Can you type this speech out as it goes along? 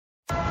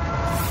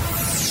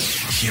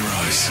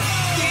Heroes,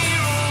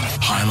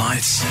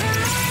 highlights,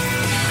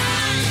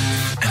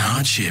 and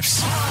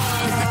hardships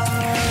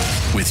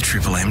with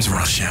Triple M's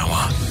Rush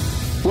Hour.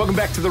 Welcome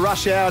back to the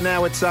Rush Hour.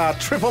 Now it's our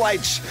Triple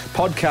H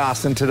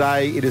podcast, and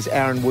today it is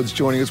Aaron Woods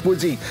joining us.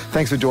 Woodsy,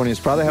 thanks for joining us,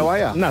 brother. How are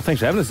you? No, thanks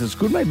for having us. It's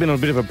good, mate. Been on a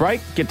bit of a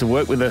break. Get to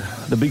work with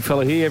the big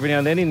fella here every now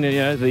and then in the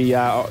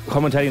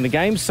commentating the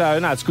games. So,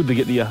 no, it's good to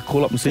get the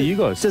call up and see you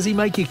guys. Does he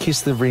make you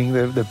kiss the ring,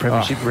 the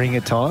premiership ring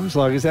at times?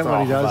 Like, is that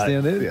what he does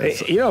down there?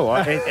 You know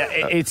what?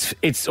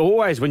 It's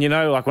always when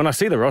when I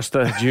see the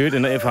roster, Jude,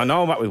 and if I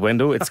know I'm up with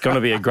Wendell, it's going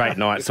to be a great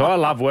night. So I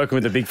love working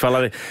with the big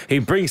fella. He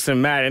brings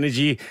some mad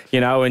energy,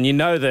 and you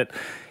know that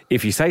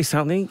if you say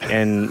something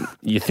and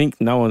you think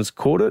no one's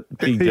caught it,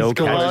 Big Del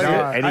catches it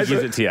and he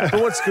gives it to you.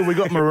 But what's good, we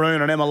got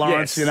Maroon and Emma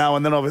Lawrence, Yes.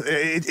 and then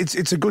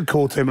it's a good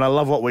call team, and I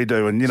love what we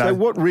do. And So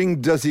what ring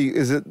does he?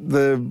 Is it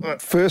the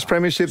first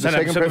premiership, the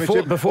second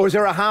premiership, or is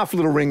there a half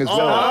little ring as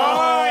well?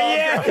 Oh,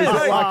 yeah. Is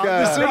it like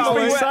Mr.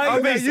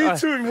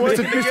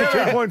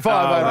 2.5 over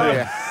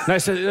there? No,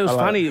 so it was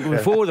funny.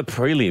 Before the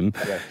prelim,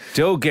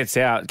 Del gets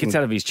out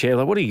of his chair,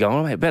 like, what are you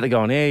going, mate? About to go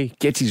on air,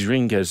 gets his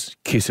ring, goes,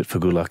 kiss it for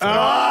good luck.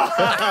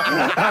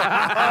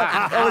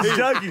 I was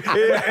joking.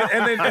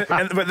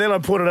 But then I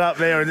put it up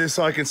there, and this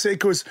I can see,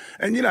 because,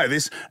 and you know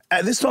this,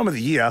 at this time of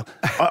the year,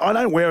 I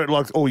don't wear it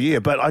like all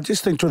year, but I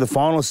just think through the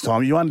finals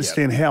time, you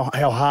understand how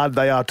hard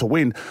they are to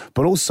win,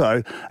 but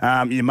also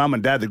your mum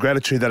and dad, the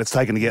gratitude that it's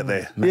taken to get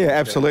there.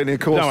 Yeah, absolutely. Of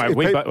course. No,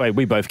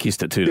 we both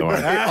kissed it too, don't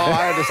worry.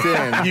 I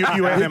understand. You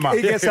and Emma.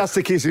 He gets us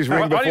to kiss his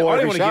ring before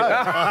every show.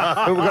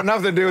 But we've got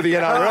nothing to do with the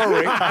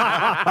NRL ring.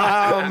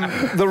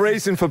 The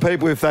reason for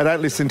people, if they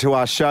don't listen to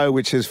our show,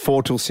 which is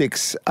 4 till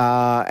 6,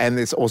 and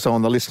it's also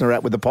on the listener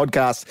app with the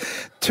podcast,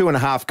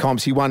 2.5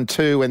 comps. He won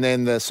 2, and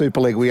then the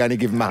Super League, we only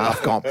give him a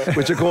half comp,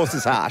 which of course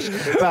is harsh.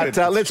 But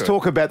let's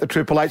talk about the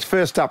Triple H.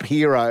 First up,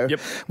 hero. Yep.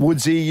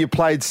 Woodsy, you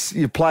played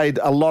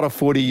a lot of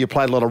footy. You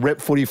played a lot of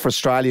rep footy for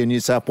Australia and New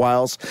South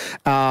Wales.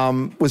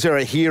 Was there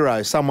a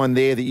hero, someone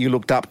there that you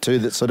looked up to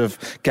that sort of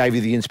gave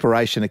you the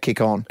inspiration to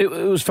kick on? It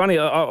was funny.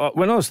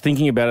 When I was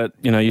thinking about it,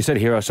 you said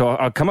hero, so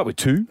I come up with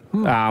 2.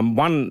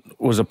 One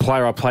was a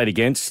player I played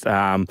against.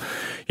 I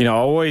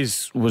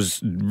always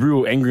was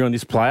real angry on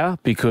this player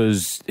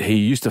because he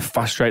used to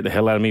frustrate the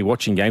hell out of me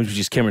watching games, which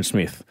is Cameron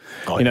Smith.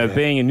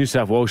 Being a New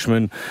South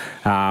Welshman,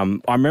 I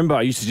remember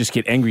I used to just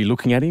get angry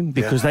looking at him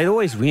because they'd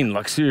always win,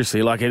 like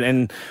seriously.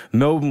 And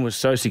Melbourne was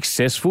so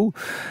successful.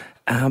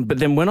 But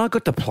then when I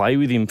got to play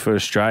with him for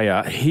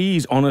Australia,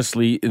 he's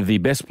honestly the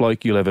best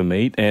bloke you'll ever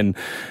meet. And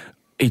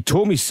he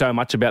taught me so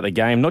much about the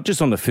game, not just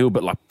on the field,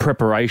 but like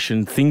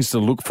preparation, things to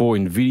look for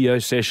in video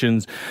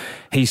sessions.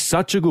 He's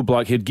such a good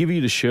bloke. He'd give you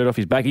the shirt off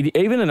his back.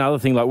 Even another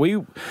thing, like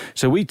we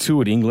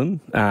toured England.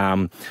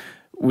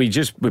 We'd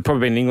probably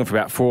been in England for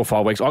about 4 or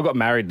 5 weeks. I got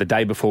married the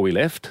day before we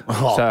left.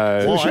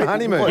 Was your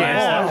honeymoon? Well,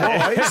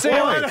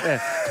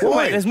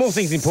 mate, there's more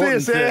things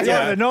important.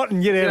 The knot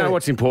and get out. You know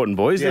what's important,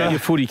 boys. Yeah. Your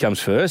footy comes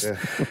first. Yeah.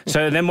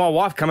 So then my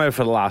wife came over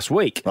for the last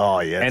week.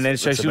 Oh, yeah. And then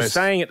so she was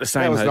staying at the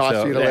same That was hotel.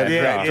 nice for you to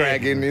let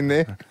drag in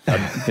there.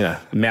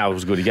 Mal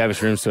was good. He gave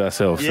us rooms to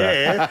ourselves.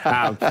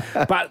 So.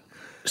 But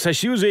so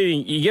she was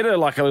eating. You get a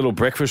little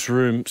breakfast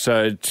room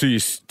for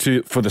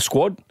the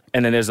squad.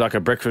 And then there's like a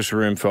breakfast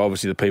room for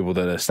obviously the people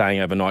that are staying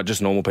overnight,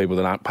 just normal people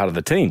that aren't part of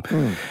the team.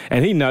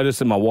 And he noticed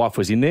that my wife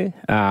was in there.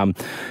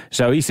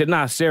 So he said,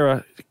 "Nah,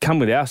 Sarah,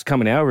 come in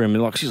our room."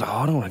 And she's like, "Oh,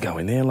 I don't want to go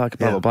in there," blah,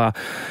 blah, blah.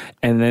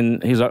 And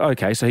then he's like,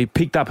 "Okay." So he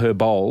picked up her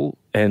bowl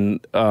and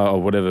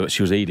whatever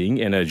she was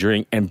eating and her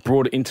drink and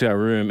brought it into our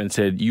room and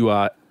said, "You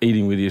are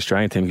eating with the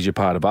Australian team because you're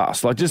part of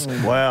us."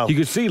 Wow. You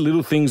could see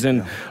little things.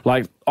 And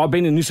I've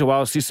been in the New South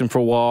Wales system for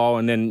a while,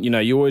 and then,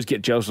 you always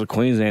get jealous of the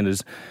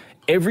Queenslanders.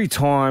 Every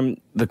time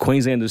the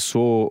Queenslanders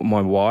saw my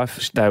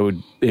wife, they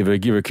would either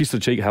give her a kiss on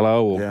the cheek,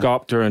 hello, or go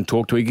up to her and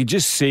talk to her. You could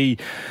just see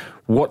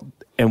what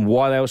and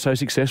why they were so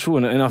successful.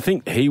 And I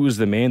think he was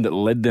the man that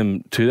led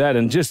them to that.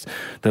 And just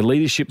the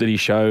leadership that he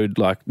showed,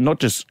 not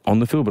just on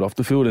the field, but off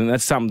the field. And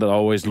that's something that I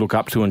always look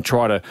up to and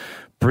try to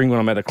bring when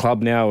I'm at a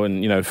club now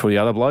and, for the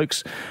other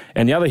blokes.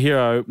 And the other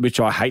hero, which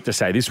I hate to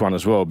say this one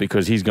as well,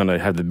 because he's going to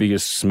have the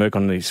biggest smirk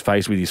on his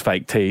face with his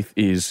fake teeth,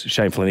 is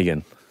Shane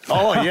Flanagan.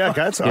 Oh, yeah,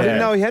 okay. I didn't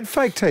know he had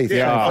fake teeth.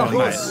 Yeah,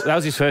 mate, that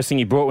was his first thing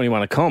he brought when he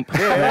won a comp.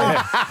 So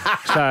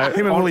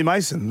him and Willie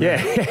Mason.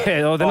 Yeah.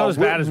 Well, they're not as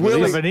bad as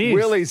Willie's.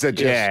 Willie's are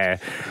just... Yeah.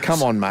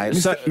 Come on, mate.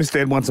 Mr.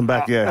 Ed wants him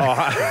back,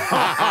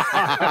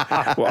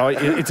 Well,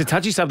 it's a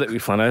touchy subject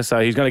with Flano, so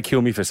he's going to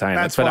kill me for saying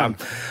That's that.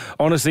 But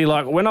honestly,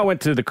 when I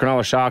went to the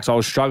Cronulla Sharks, I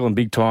was struggling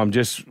big time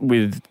just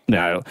with,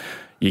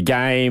 your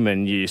game,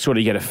 and you sort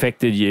of get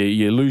affected.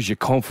 You lose your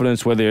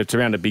confidence, whether it's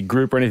around a big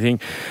group or anything.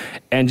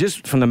 And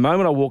just from the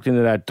moment I walked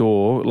into that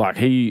door,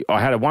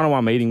 I had a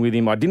one-on-one meeting with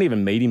him. I didn't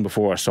even meet him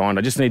before I signed.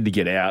 I just needed to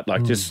get out,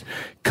 just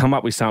come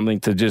up with something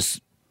to just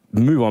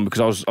move on, because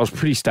I was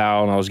pretty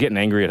stale and I was getting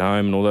angry at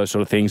home and all those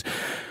sort of things.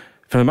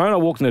 From the moment I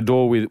walked in the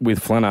door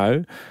with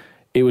Flano,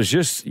 it was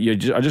just,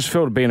 I just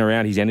felt being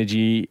around his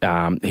energy.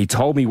 He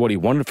told me what he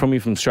wanted from me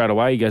from straight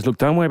away. He goes, look,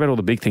 don't worry about all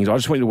the big things. I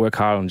just want you to work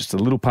hard on just the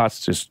little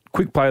parts, just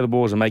quick play of the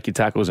balls and make your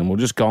tackles, and we'll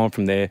just go on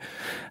from there.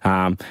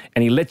 And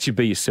he lets you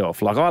be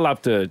yourself. Like, I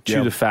love to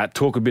chew the fat,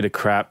 talk a bit of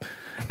crap.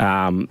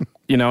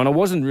 You know, and I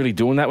wasn't really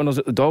doing that when I was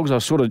at the Dogs. I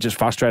was sort of just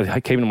frustrated,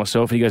 keeping to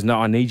myself. And he goes, no,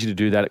 I need you to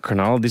do that at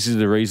Cronulla. This is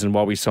the reason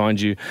why we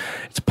signed you.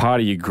 It's part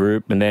of your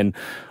group. And then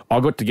I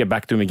got to get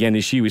back to him again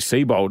this year with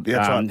Seabold.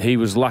 Yeah, right. He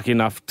was lucky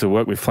enough to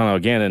work with Flano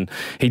again, and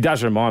he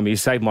does remind me, he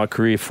saved my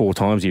career 4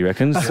 times, he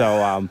reckons.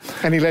 So,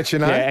 and he lets you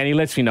know? Yeah, and he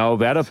lets me know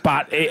about it.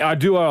 But I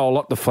do owe a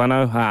lot to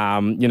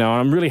Flano. You know,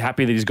 I'm really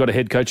happy that he's got a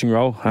head coaching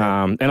role.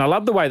 And I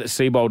love the way that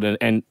Seabold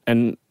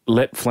and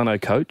let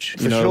Flano coach.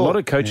 You know, a lot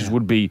of coaches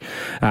would be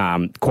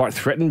quite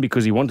threatened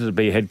because he wanted to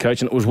be a head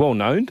coach, and it was well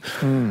known.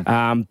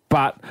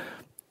 But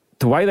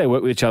the way they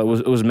work with each other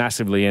was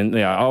massively, and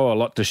I owe a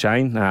lot to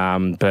Shane.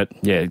 But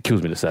yeah, it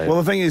kills me to say. Well,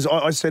 the thing is,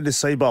 I said to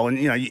Seabold,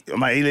 and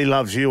mate, he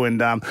loves you,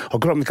 and I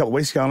got up a couple of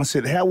weeks ago and I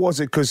said, how was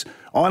it? Because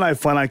I know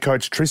Flano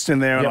coach Tristan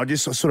there, and I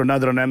just sort of know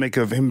the dynamic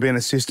of him being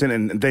assistant,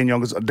 and Dean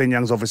Young's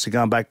obviously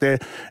going back there.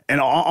 And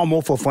I'm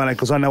all for Flano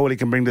because I know what he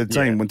can bring to the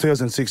team. When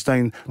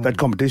 2016, that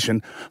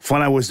competition,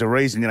 Flano was the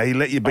reason. He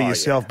let you be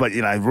yourself, but,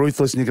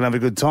 ruthless, and you can have a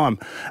good time.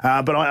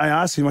 But I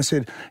asked him, I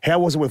said, how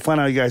was it with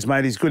Flano? He goes,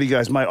 mate, he's good. He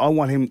goes, mate, I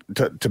want him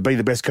to be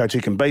the best coach he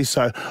can be,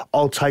 so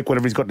I'll take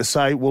whatever he's got to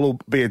say. We'll all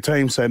be a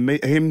team. So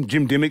him,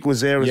 Jim Dimmick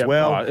was there as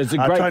well. It's a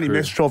great Tony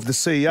career. Mestrov, the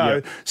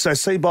CEO. So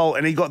Seabold,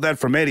 and he got that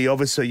from Eddie.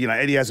 Obviously,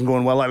 Eddie hasn't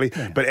gone well lately,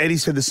 but Eddie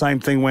said the same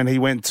thing when he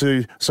went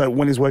to, so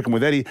when he's working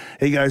with Eddie,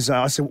 he goes,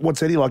 I said,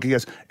 what's Eddie like? He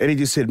goes, Eddie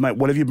just said, mate,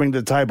 whatever you bring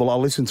to the table,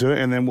 I'll listen to it,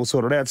 and then we'll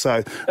sort it out.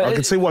 So I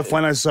can see why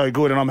Flano's so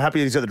good, and I'm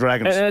happy he's at the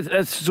Dragons. And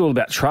it's all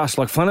about trust.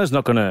 Like, Flano's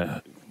not going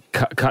to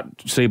cut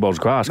Seabold's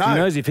grass. No. He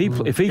knows if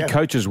he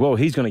coaches well,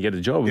 he's going to get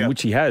a job,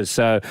 which he has.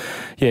 So,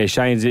 yeah,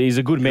 he's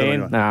a good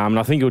man, and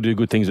I think he'll do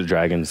good things at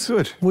Dragons.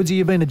 Good. Woodsy,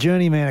 you've been a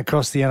journeyman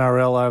across the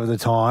NRL over the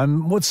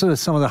time. What's sort of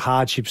some of the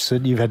hardships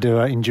that you've had to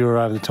endure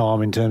over the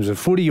time in terms of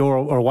footy or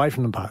away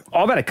from the park?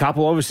 I've had a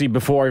couple, obviously,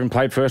 before I even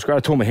played first grade. I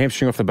tore my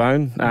hamstring off the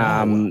bone.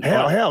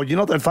 How? You're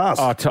not that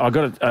fast. I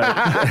got it.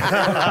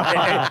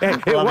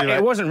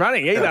 It wasn't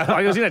running either.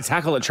 I was in a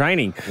tackle at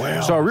training.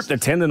 Wow. So I ripped a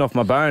tendon off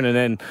my bone, and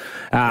then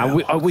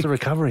the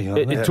recovery.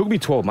 It took me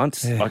 12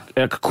 months. Yeah.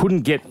 I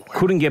couldn't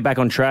get back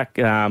on track.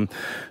 When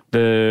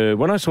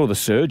I saw the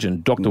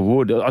surgeon, Dr.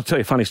 Wood, I'll tell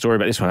you a funny story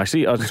about this one.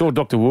 Actually, I saw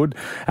Dr. Wood.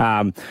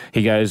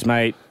 He goes,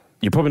 mate,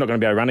 you're probably not going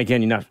to be able to run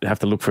again. You have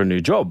to look for a new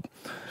job.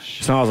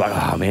 So I was like,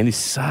 oh, man, this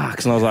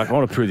sucks. And I was like, I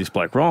want to prove this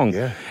bloke wrong.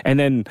 Yeah. And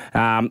then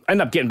I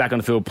ended up getting back on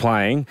the field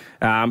playing.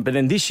 But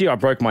then this year I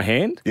broke my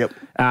hand. Yep.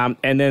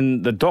 And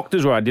then the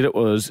doctors where I did it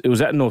was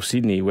at North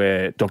Sydney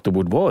where Dr.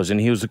 Wood was. And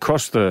he was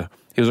across the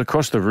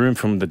room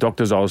from the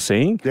doctors I was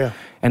seeing. Yeah.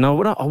 And I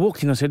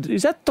walked in and I said,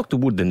 is that Dr.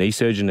 Wood, the knee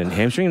surgeon and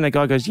hamstring? And the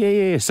guy goes,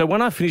 yeah. So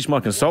when I finished my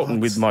consultant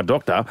with my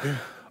doctor,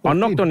 I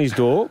knocked on his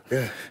door.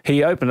 Yeah.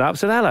 He opened it up,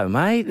 said, hello,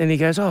 mate. And he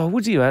goes, oh,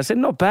 Woodsy. I said,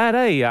 not bad,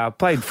 eh? I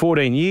played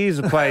 14 years.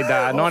 I played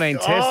 19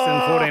 tests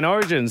and 14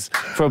 origins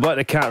for a bloke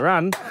that can't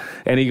run.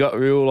 And he got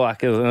real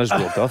like, and I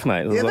just walked off,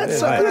 mate. That's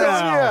so good.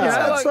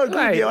 That's so good.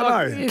 Mate,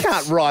 I know. You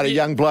can't write a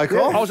young bloke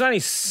off. I was only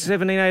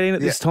 17, 18 at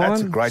this time.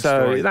 That's a great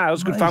story. No, it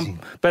was good fun.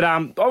 But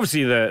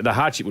obviously the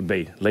hardship would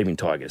be leaving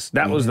Tigers.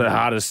 That was the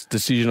hardest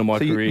decision of my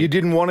career. You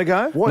didn't want to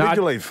go? Why did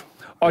you leave?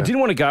 I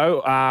didn't want to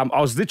go. I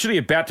was literally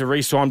about to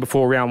re-sign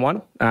before round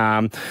one.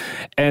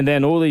 And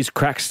then all these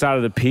cracks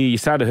started to appear. You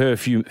started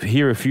to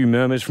hear a few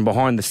murmurs from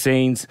behind the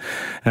scenes.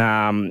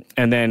 And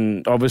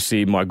then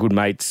obviously my good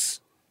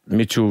mates,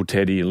 Mitchell,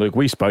 Teddy and Luke,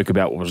 we spoke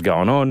about what was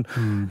going on.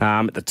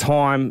 At the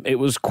time, it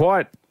was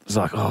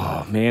like,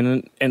 oh,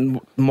 man. And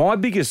my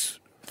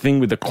biggest thing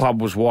with the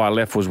club was why I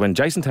left was when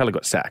Jason Taylor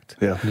got sacked.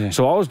 Yeah.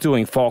 So I was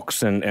doing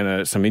Fox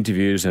and some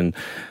interviews, and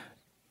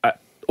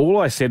all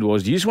I said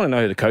was, you just want to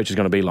know who the coach is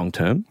going to be long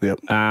term. Yep.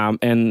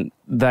 And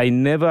they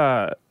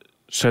never.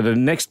 So the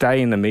next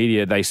day in the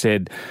media, they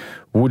said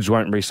Woods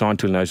won't re-sign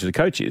till he knows who the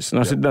coach is. And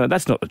I said, no,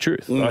 that's not the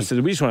truth. I said,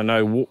 we just want to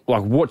know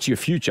what's your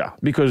future,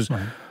 because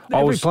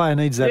every player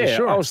needs that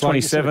assurance. I was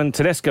 27.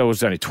 Tedesco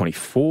was only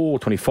 24,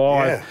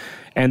 25,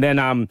 and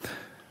then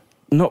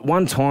not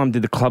one time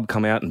did the club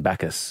come out and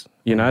back us.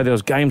 You know, there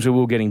was games where we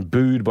were getting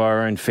booed by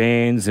our own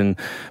fans, and,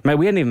 mate,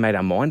 we hadn't even made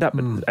our mind up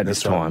at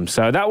this time.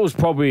 So that was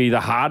probably the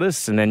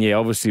hardest. And then,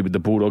 obviously with the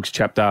Bulldogs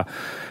chapter,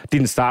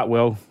 didn't start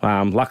well.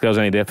 Luckily I was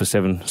only there for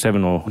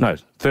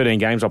 13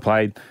 games I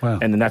played. Wow.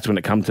 And then that's when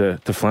it come to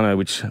Flano,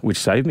 which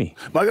saved me.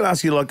 But I got to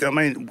ask you,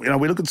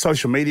 we look at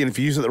social media, and if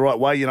you use it the right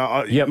way,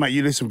 mate,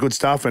 you do some good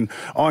stuff, and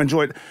I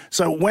enjoy it.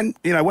 So when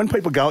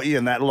people go at you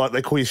and that, like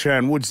they call you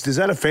Sharon Woods, does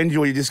that offend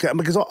you, or you just go,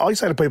 because I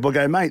say to people, I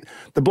go, mate,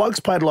 the bloke's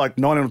played like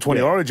 19 or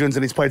 20 origins,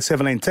 and he's played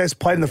 17 tests,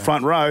 played in the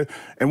front row,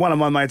 and one of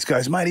my mates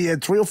goes, mate, he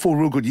had 3 or 4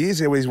 real good years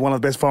there where he's one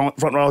of the best front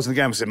rowers in the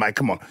game. I said, mate,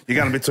 come on, you're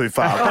going a bit too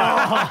far.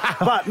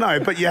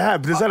 but you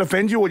have. Does that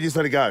offend you, or you just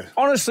let it go?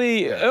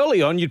 Honestly,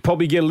 early on, you'd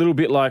probably get a little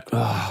bit like,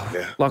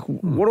 what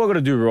do I got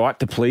to do right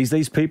to please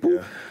these people?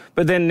 Yeah.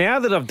 But then now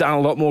that I've done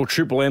a lot more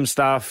Triple M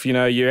stuff, you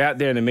know, you're out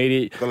there in the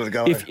media.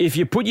 If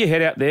you put your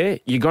head out there,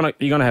 you're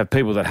gonna have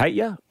people that hate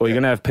you, or you're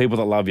gonna have people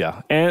that love you,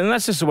 and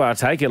that's just the way I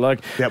take it.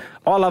 Like,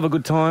 I love a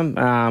good time.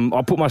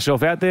 I put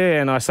myself out there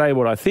and I say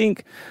what I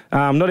think.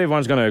 Not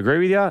everyone's going to agree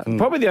with you.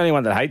 Probably the only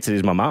one that hates it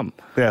is my mum.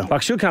 Yeah,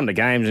 like she'll come to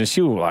games and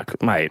she'll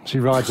like, mate. She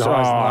rides the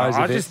highs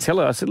and lows. I just tell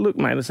her, I said, look,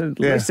 mate, I said, at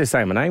least they're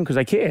saying my name because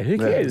they care. Who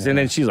cares? And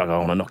then she's like, I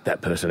want to knock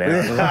that person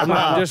out.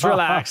 Mum, just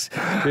relax.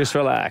 Just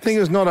relax. The thing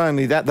is, not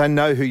only that, they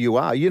know who you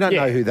are. You don't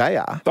know who they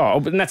are. Oh,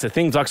 but that's the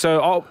thing. Like,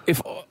 so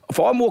if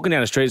I'm walking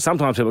down the street,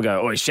 sometimes people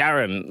go, "Oh,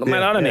 Sharon."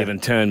 Man, I don't even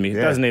turn me.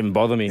 It doesn't even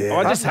bother me.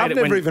 I just hate it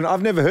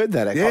I've never heard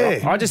that.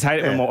 Actually. I just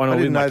hate it when I'm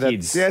with my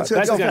kids. Yeah, that's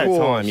the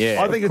time.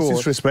 Yeah, I think it's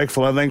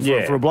disrespectful. I think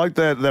for a bloke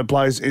that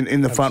plays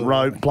in the front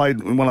row,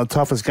 played in one of the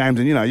toughest games,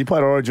 and you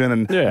played Origin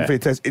and for your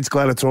test, it's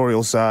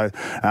gladiatorial. So,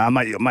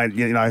 mate,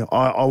 you know,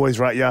 I always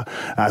rate you.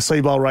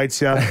 Seabold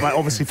rates you. Mate,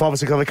 obviously, 5 or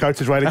 6 other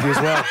coaches rated you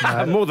as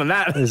well. More than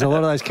that. There's a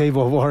lot of those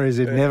keyboard warriors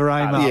that never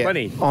aim up.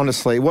 Plenty.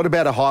 Honestly, what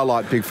about a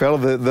highlight, big fella?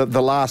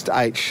 The last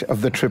H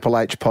of the Triple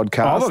H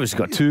podcast. I've obviously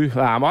got 2.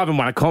 I haven't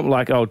won a comp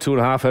like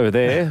 2.5 over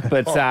there,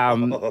 but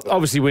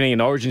obviously winning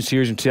an Origin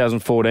series in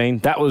 2014.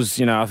 That was,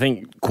 you know, I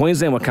think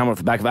Queensland were coming off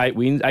the back of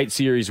 8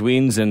 series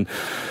wins, and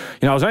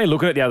you know, I was only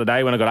looking at it the other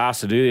day when I got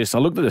asked to do this.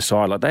 And I looked at the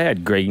side, like they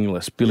had Greg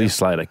Inglis, Billy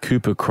Slater,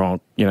 Cooper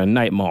Cronk, you know,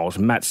 Nate Miles,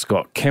 Matt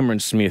Scott, Cameron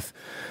Smith,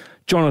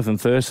 Jonathan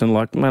Thurston.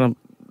 Like, man,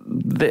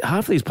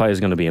 half of these players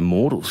are going to be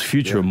immortals,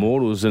 future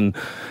immortals, and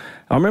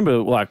I remember,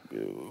 like,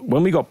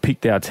 when we got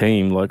picked our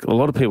team, like, a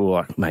lot of people were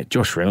like, mate,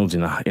 Josh Reynolds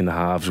in the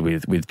halves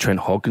with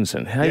Trent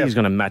Hodkinson. How are you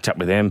going to match up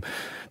with them?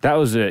 That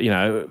was,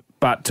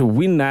 but to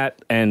win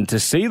that and to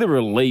see the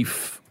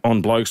relief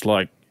on blokes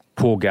like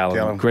Paul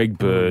Gallen, Greg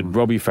Bird,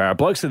 Robbie Farah,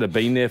 blokes that have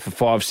been there for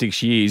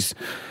 5-6 years.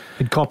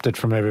 He'd copped it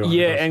from everyone.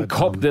 Yeah, and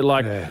copped it,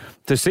 like,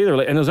 to see the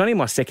relief. And it was only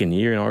my second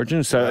year in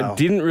Origin, so it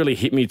didn't really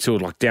hit me till,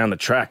 like, down the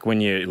track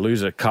when you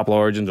lose a couple of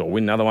Origins or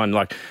win another one,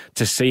 like,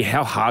 to see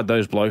how hard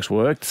those blokes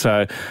worked.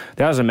 So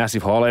that was a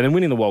massive highlight. And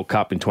winning the World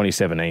Cup in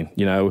 2017,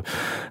 you know,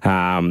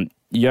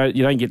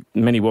 you don't get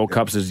many World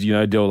Cups, as you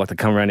know, Dill, like to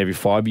come around every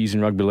 5 years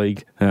in rugby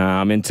league.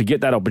 And to get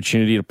that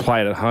opportunity to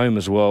play it at home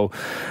as well,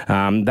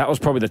 that was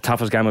probably the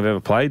toughest game I've ever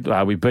played.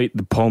 We beat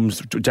the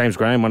Poms, James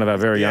Graham, one of our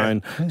very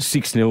own,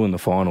 6-0 in the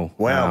final.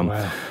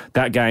 Wow.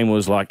 That game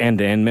was like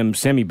end-to-end. Remember,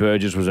 Sammy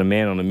Burgess was a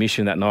man on a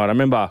mission that night. I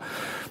remember...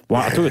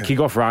 Well, I took a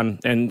kickoff run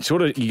and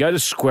sort of you go to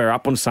square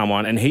up on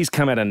someone and he's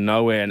come out of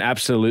nowhere and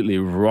absolutely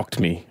rocked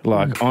me.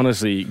 Like,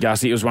 honestly,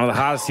 Gussie, it was one of the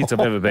hardest hits I've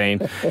ever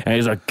been. And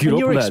he's like, get up,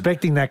 you were lad.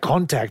 Expecting that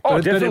contact,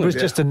 but it was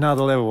just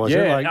another level, was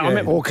it? Like, I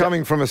mean, all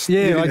coming from a...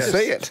 you didn't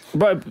see it.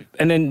 But,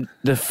 and then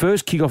the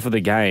first kickoff of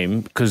the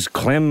game, because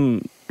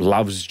Clem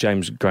loves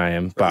James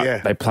Graham,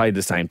 but they played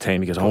the same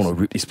team. He goes, I want to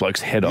rip this bloke's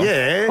head off.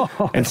 Yeah.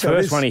 And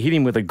first one, he hit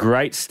him with a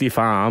great stiff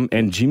arm,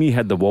 and Jimmy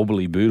had the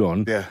wobbly boot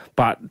on. Yeah.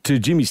 But to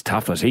Jimmy's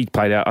toughness, he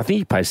played out, I think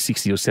he played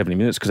 60 or 70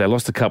 minutes because they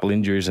lost a couple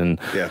injuries. And,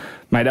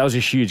 mate, that was a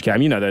huge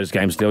game. You know those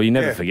games, Del. You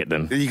never forget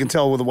them. You can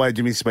tell with the way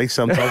Jimmy speaks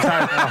sometimes.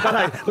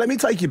 But hey, let me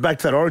take you back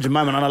to that Origin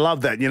moment, and I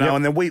love that, you know,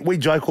 and then we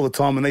joke all the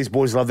time, and these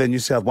boys love their New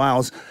South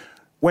Wales.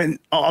 When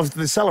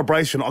the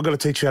celebration, I've got to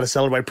teach you how to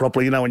celebrate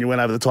properly, you know, when you went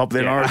over the top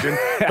there in Origin.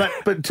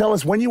 But tell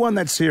us, when you won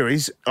that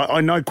series,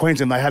 I know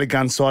Queensland, they had a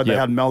gun side, they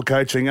had Mel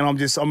coaching, and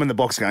I'm in the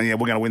box going, we're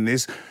going to win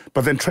this.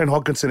 But then Trent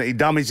Hodkinson, he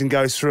dummies and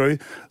goes through.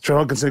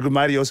 Trent Hodkinson, a good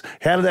mate of yours.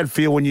 How did that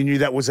feel when you knew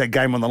that was that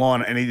game on the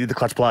line and he did the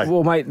clutch play?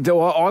 Well, mate, I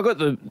got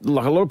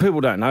like a lot of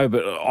people don't know,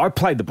 but I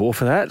played the ball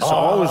for that. So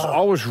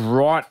I was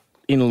right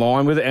in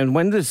line with it. And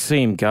when to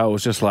see him go, it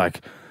was just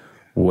like...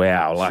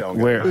 Wow, like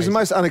where it was the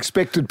most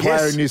unexpected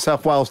player in New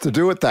South Wales to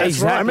do it. That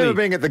exactly. I remember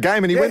being at the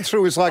game and he went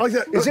through. It was like,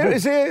 is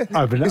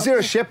there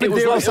a shepherd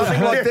there or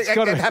something like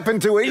that? It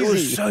happened too easy. It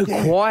was so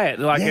quiet,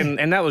 like,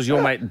 and that was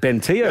your mate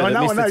Ben Teo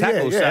that missed the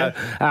tackle.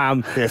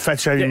 So, fat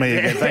shaving me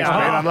again. Thanks,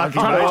 man. I'm lucky.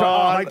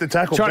 I make the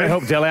tackle. Trying to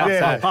help Del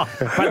out.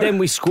 But then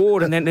we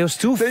scored, and then there was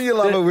still. Then you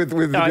love it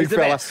with the big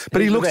fella,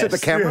 but he looks at the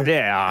camera,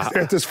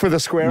 just for the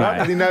square up,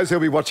 and he knows he'll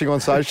be watching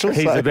on social.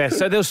 He's the best.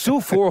 So there was still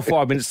 4 or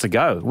 5 minutes to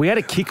go. We had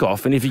a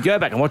kickoff, and if you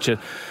go back and watch it,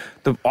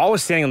 I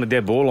was standing on the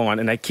dead ball line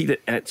and they kicked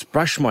it and it's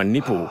brushed my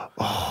nipple.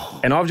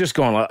 And I've just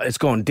gone, like, it's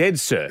gone dead,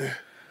 sir.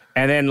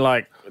 And then,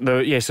 like,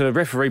 so the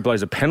referee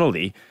blows a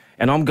penalty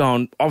and I'm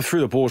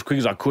through the ball as quick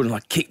as I could and,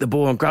 like, kick the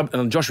ball and grab it.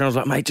 And Josh Reynolds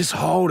was like, mate, just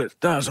hold it.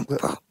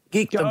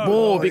 Kick the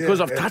ball because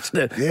I've touched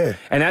it. Yeah.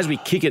 And as we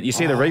kick it, you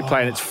see the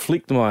replay and it's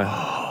flicked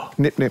my...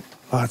 Nip.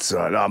 That's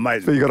right. Oh,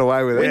 mate. But you got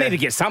away with it. We need to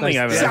get something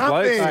over that,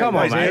 bloke. Come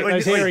on, mate.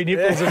 Those hairy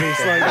nipples of his.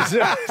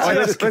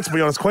 Let's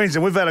be honest,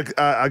 Queensland, we've had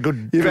a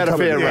good... You've had a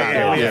fair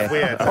run.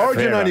 Yeah.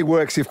 Origin only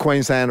works if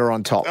Queensland are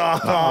on top.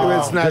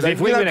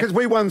 Because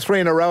we won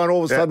 3 in a row and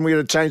all of a sudden we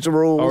had to change the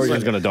rules.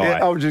 Origin's going to die.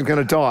 Origin's going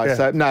to die. Yeah.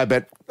 So, no,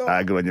 but...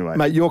 good on you, mate.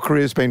 Mate, your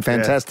career's been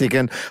fantastic,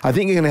 and I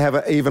think you're going to have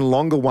an even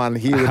longer one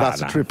here with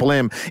us at Triple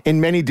M in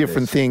many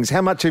different things.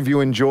 How much have you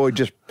enjoyed,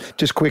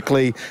 just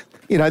quickly,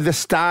 the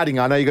starting.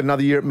 I know you got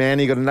another year at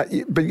Manly,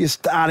 but you're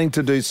starting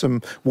to do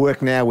some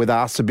work now with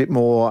us a bit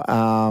more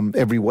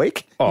every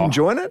week.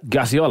 Enjoying it?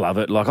 Gussie, I love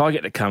it. Like, I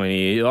get to come in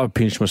here, I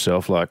pinch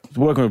myself, like,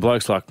 working with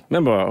blokes, like,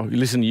 remember, I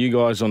listened to you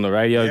guys on the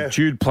radio. Yeah.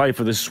 Jude played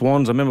for the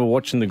Swans. I remember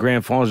watching the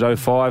grand finals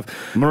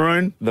 05.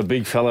 Maroon. The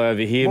big fella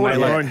over here,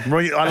 Maroon. mate.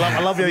 Maroon.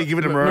 I love how you give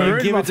it to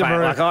Maroon. Give it to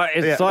Maroon.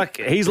 It's like,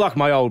 he's like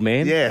my old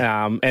man.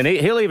 Yeah. And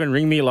he'll even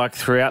ring me, like,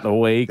 throughout the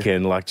week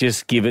and, like,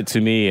 just give it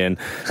to me. And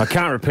I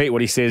can't repeat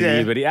what he says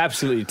here, but he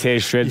absolutely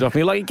tears shreds off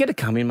me. Like, you get to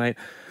come in, mate.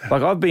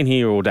 Like, I've been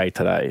here all day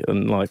today,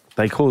 and, like,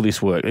 they call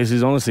this work. This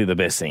is honestly the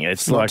best thing.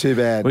 It's not like, too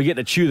bad. We get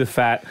to chew the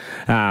fat.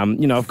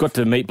 I've got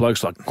to meet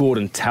blokes like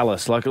Gordon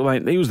Tallis. Like,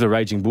 mate, he was the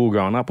raging bull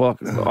growing up.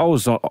 Like, I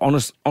was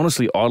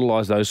honestly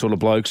idolised those sort of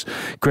blokes.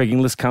 Greg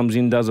Inglis comes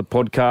in, does a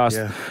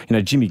podcast.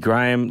 Yeah. Jimmy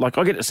Graham. Like,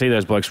 I get to see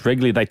those blokes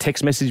regularly. They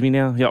text message me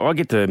now. I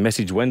get to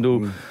message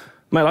Wendell.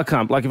 Mate, I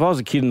can't. Like, if I was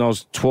a kid and I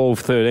was 12,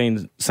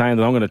 13, saying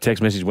that I'm going to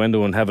text message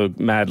Wendell and have a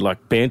mad,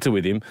 like, banter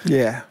with him,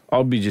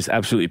 I'd be just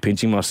absolutely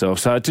pinching myself.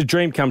 So it's a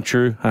dream come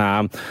true.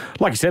 Like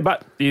you said,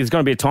 but there's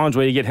going to be times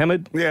where you get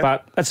hammered. Yeah.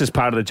 But that's just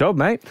part of the job,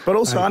 mate. But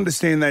also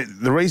understand that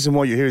the reason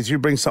why you're here is you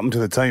bring something to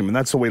the team, and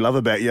that's what we love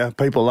about you.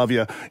 People love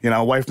you,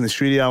 away from the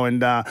studio,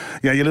 and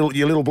your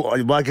little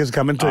bloke hasn't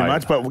come in too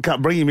much, but we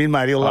can't bring him in,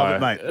 mate. He'll love it,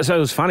 mate. So it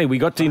was funny. We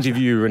got to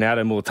interview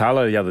Ronaldo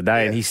Mortala the other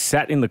day, and he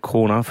sat in the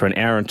corner for an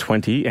hour and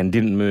 20 and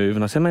didn't move.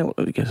 And I said, mate,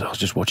 he goes, I was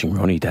just watching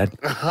Ronnie, Dad.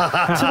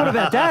 I said, what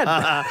about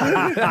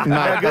Dad?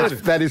 No,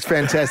 that is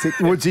fantastic.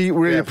 Woodsy,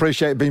 really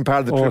appreciate being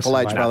part of the Triple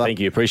H, mate. brother. Thank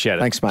you. Appreciate it.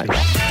 Thanks, mate.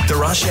 The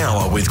Rush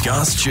Hour with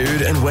Gus,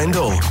 Jude and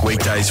Wendell.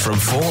 Weekdays from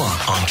 4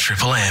 on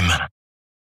Triple M.